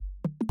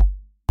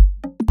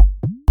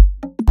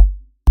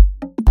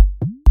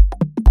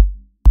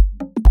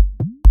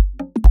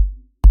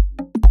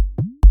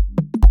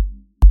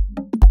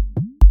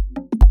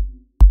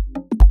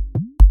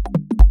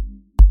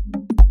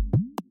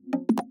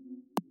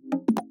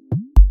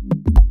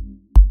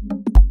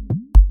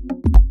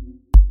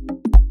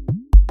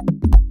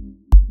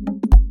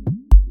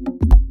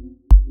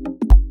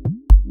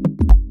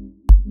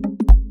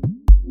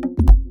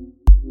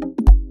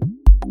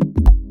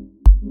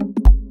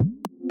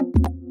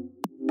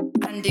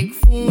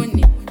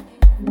Andik'funi.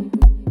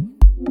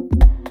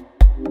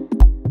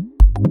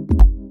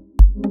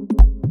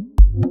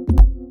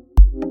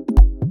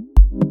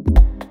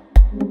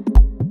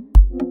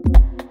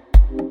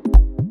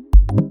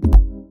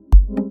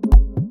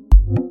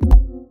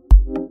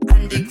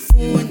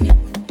 Andik'funi.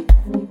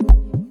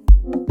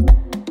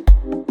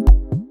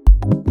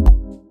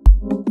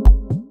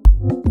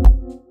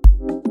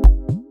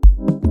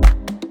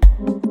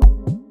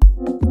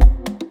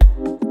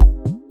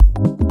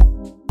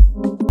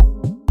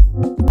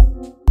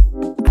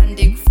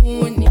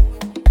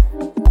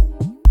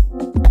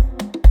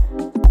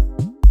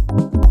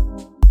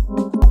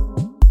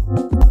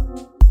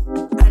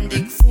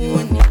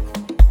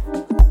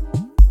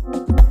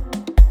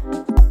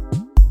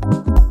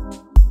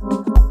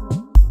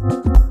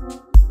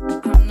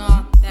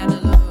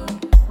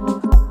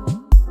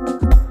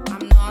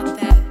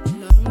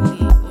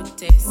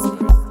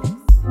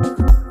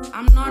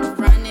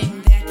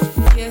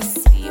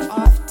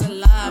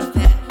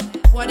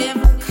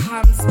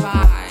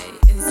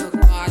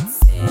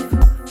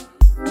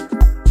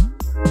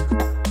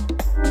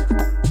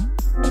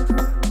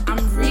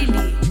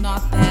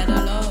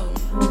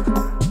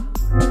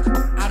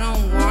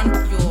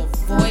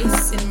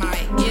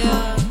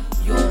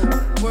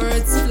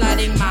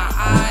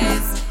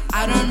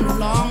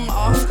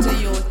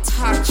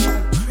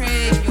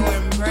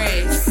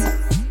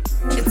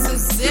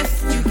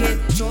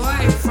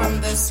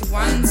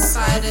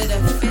 One-sided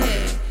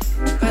affair,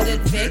 but it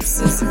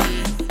vexes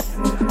me.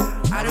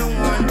 I don't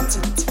want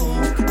to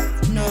talk,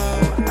 no,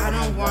 I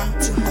don't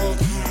want to hold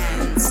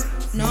hands,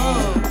 no,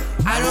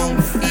 I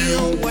don't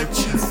feel what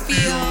you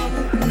feel,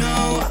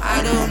 no,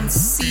 I don't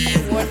see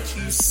what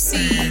you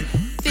see,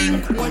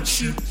 think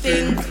what you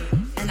think,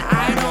 and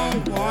I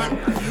don't want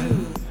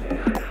you,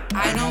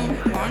 I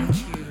don't want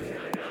you,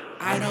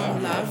 I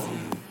don't love you.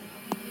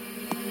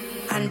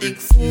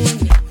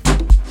 Andik'funi.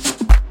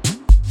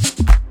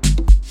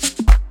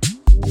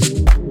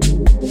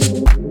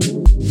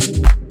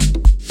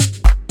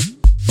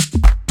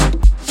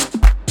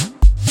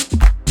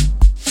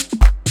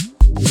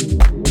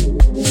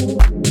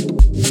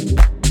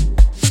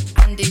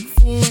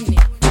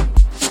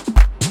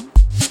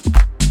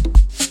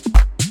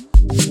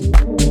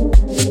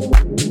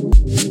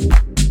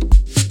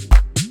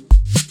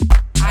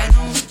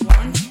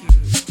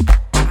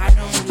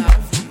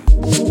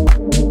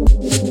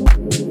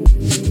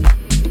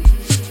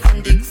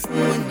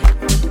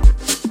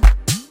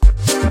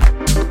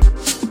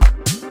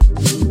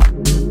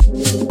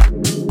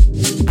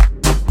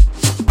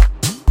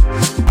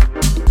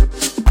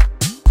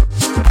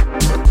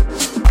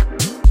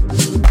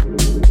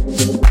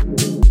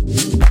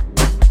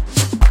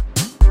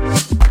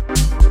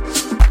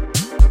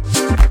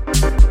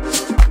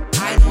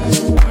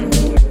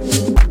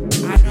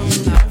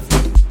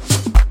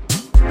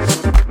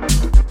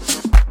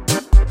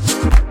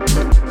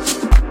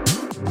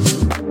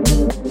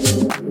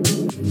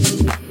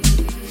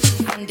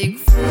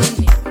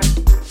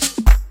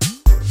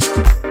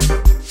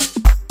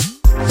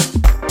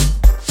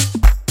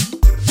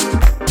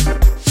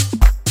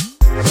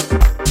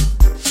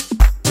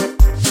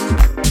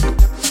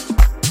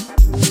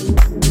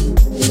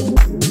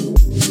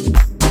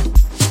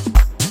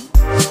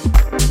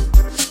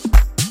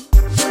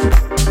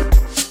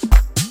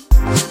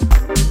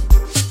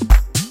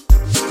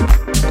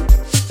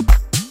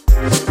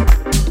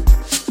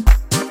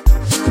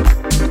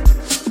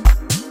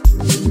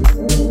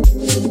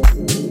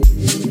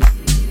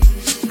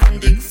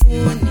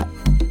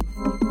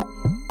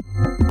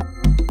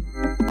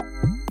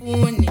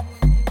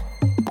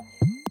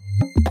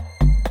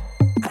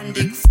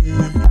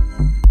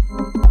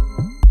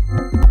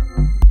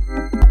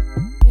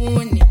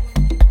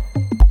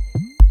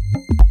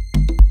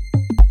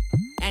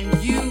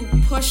 And you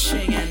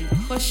pushing and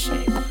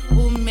pushing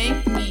will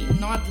make me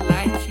not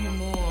like you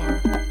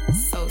more.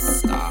 So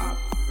stop.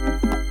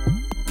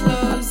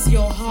 Close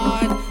your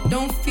heart.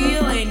 Don't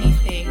feel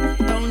anything.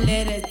 Don't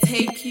let it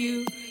take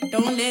you.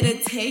 Don't let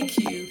it take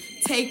you.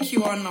 Take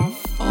you on a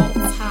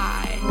false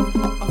high,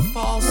 a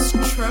false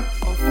trip,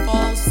 a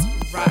false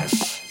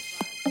rush.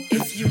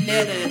 If you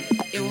let it,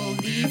 it will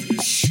leave you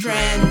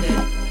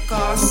stranded,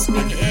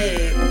 gasping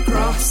air,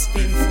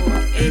 grasping for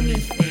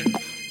anything,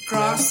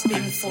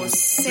 grasping for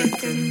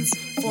seconds,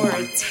 for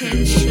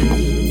attention,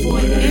 for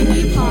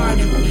any part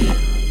of me.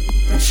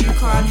 But you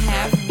can't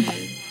have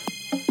me,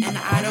 and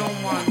I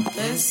don't want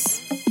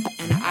this,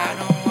 and I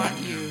don't want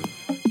you.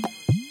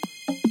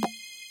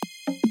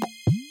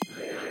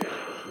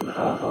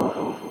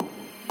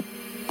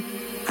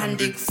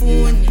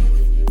 Andik'funi.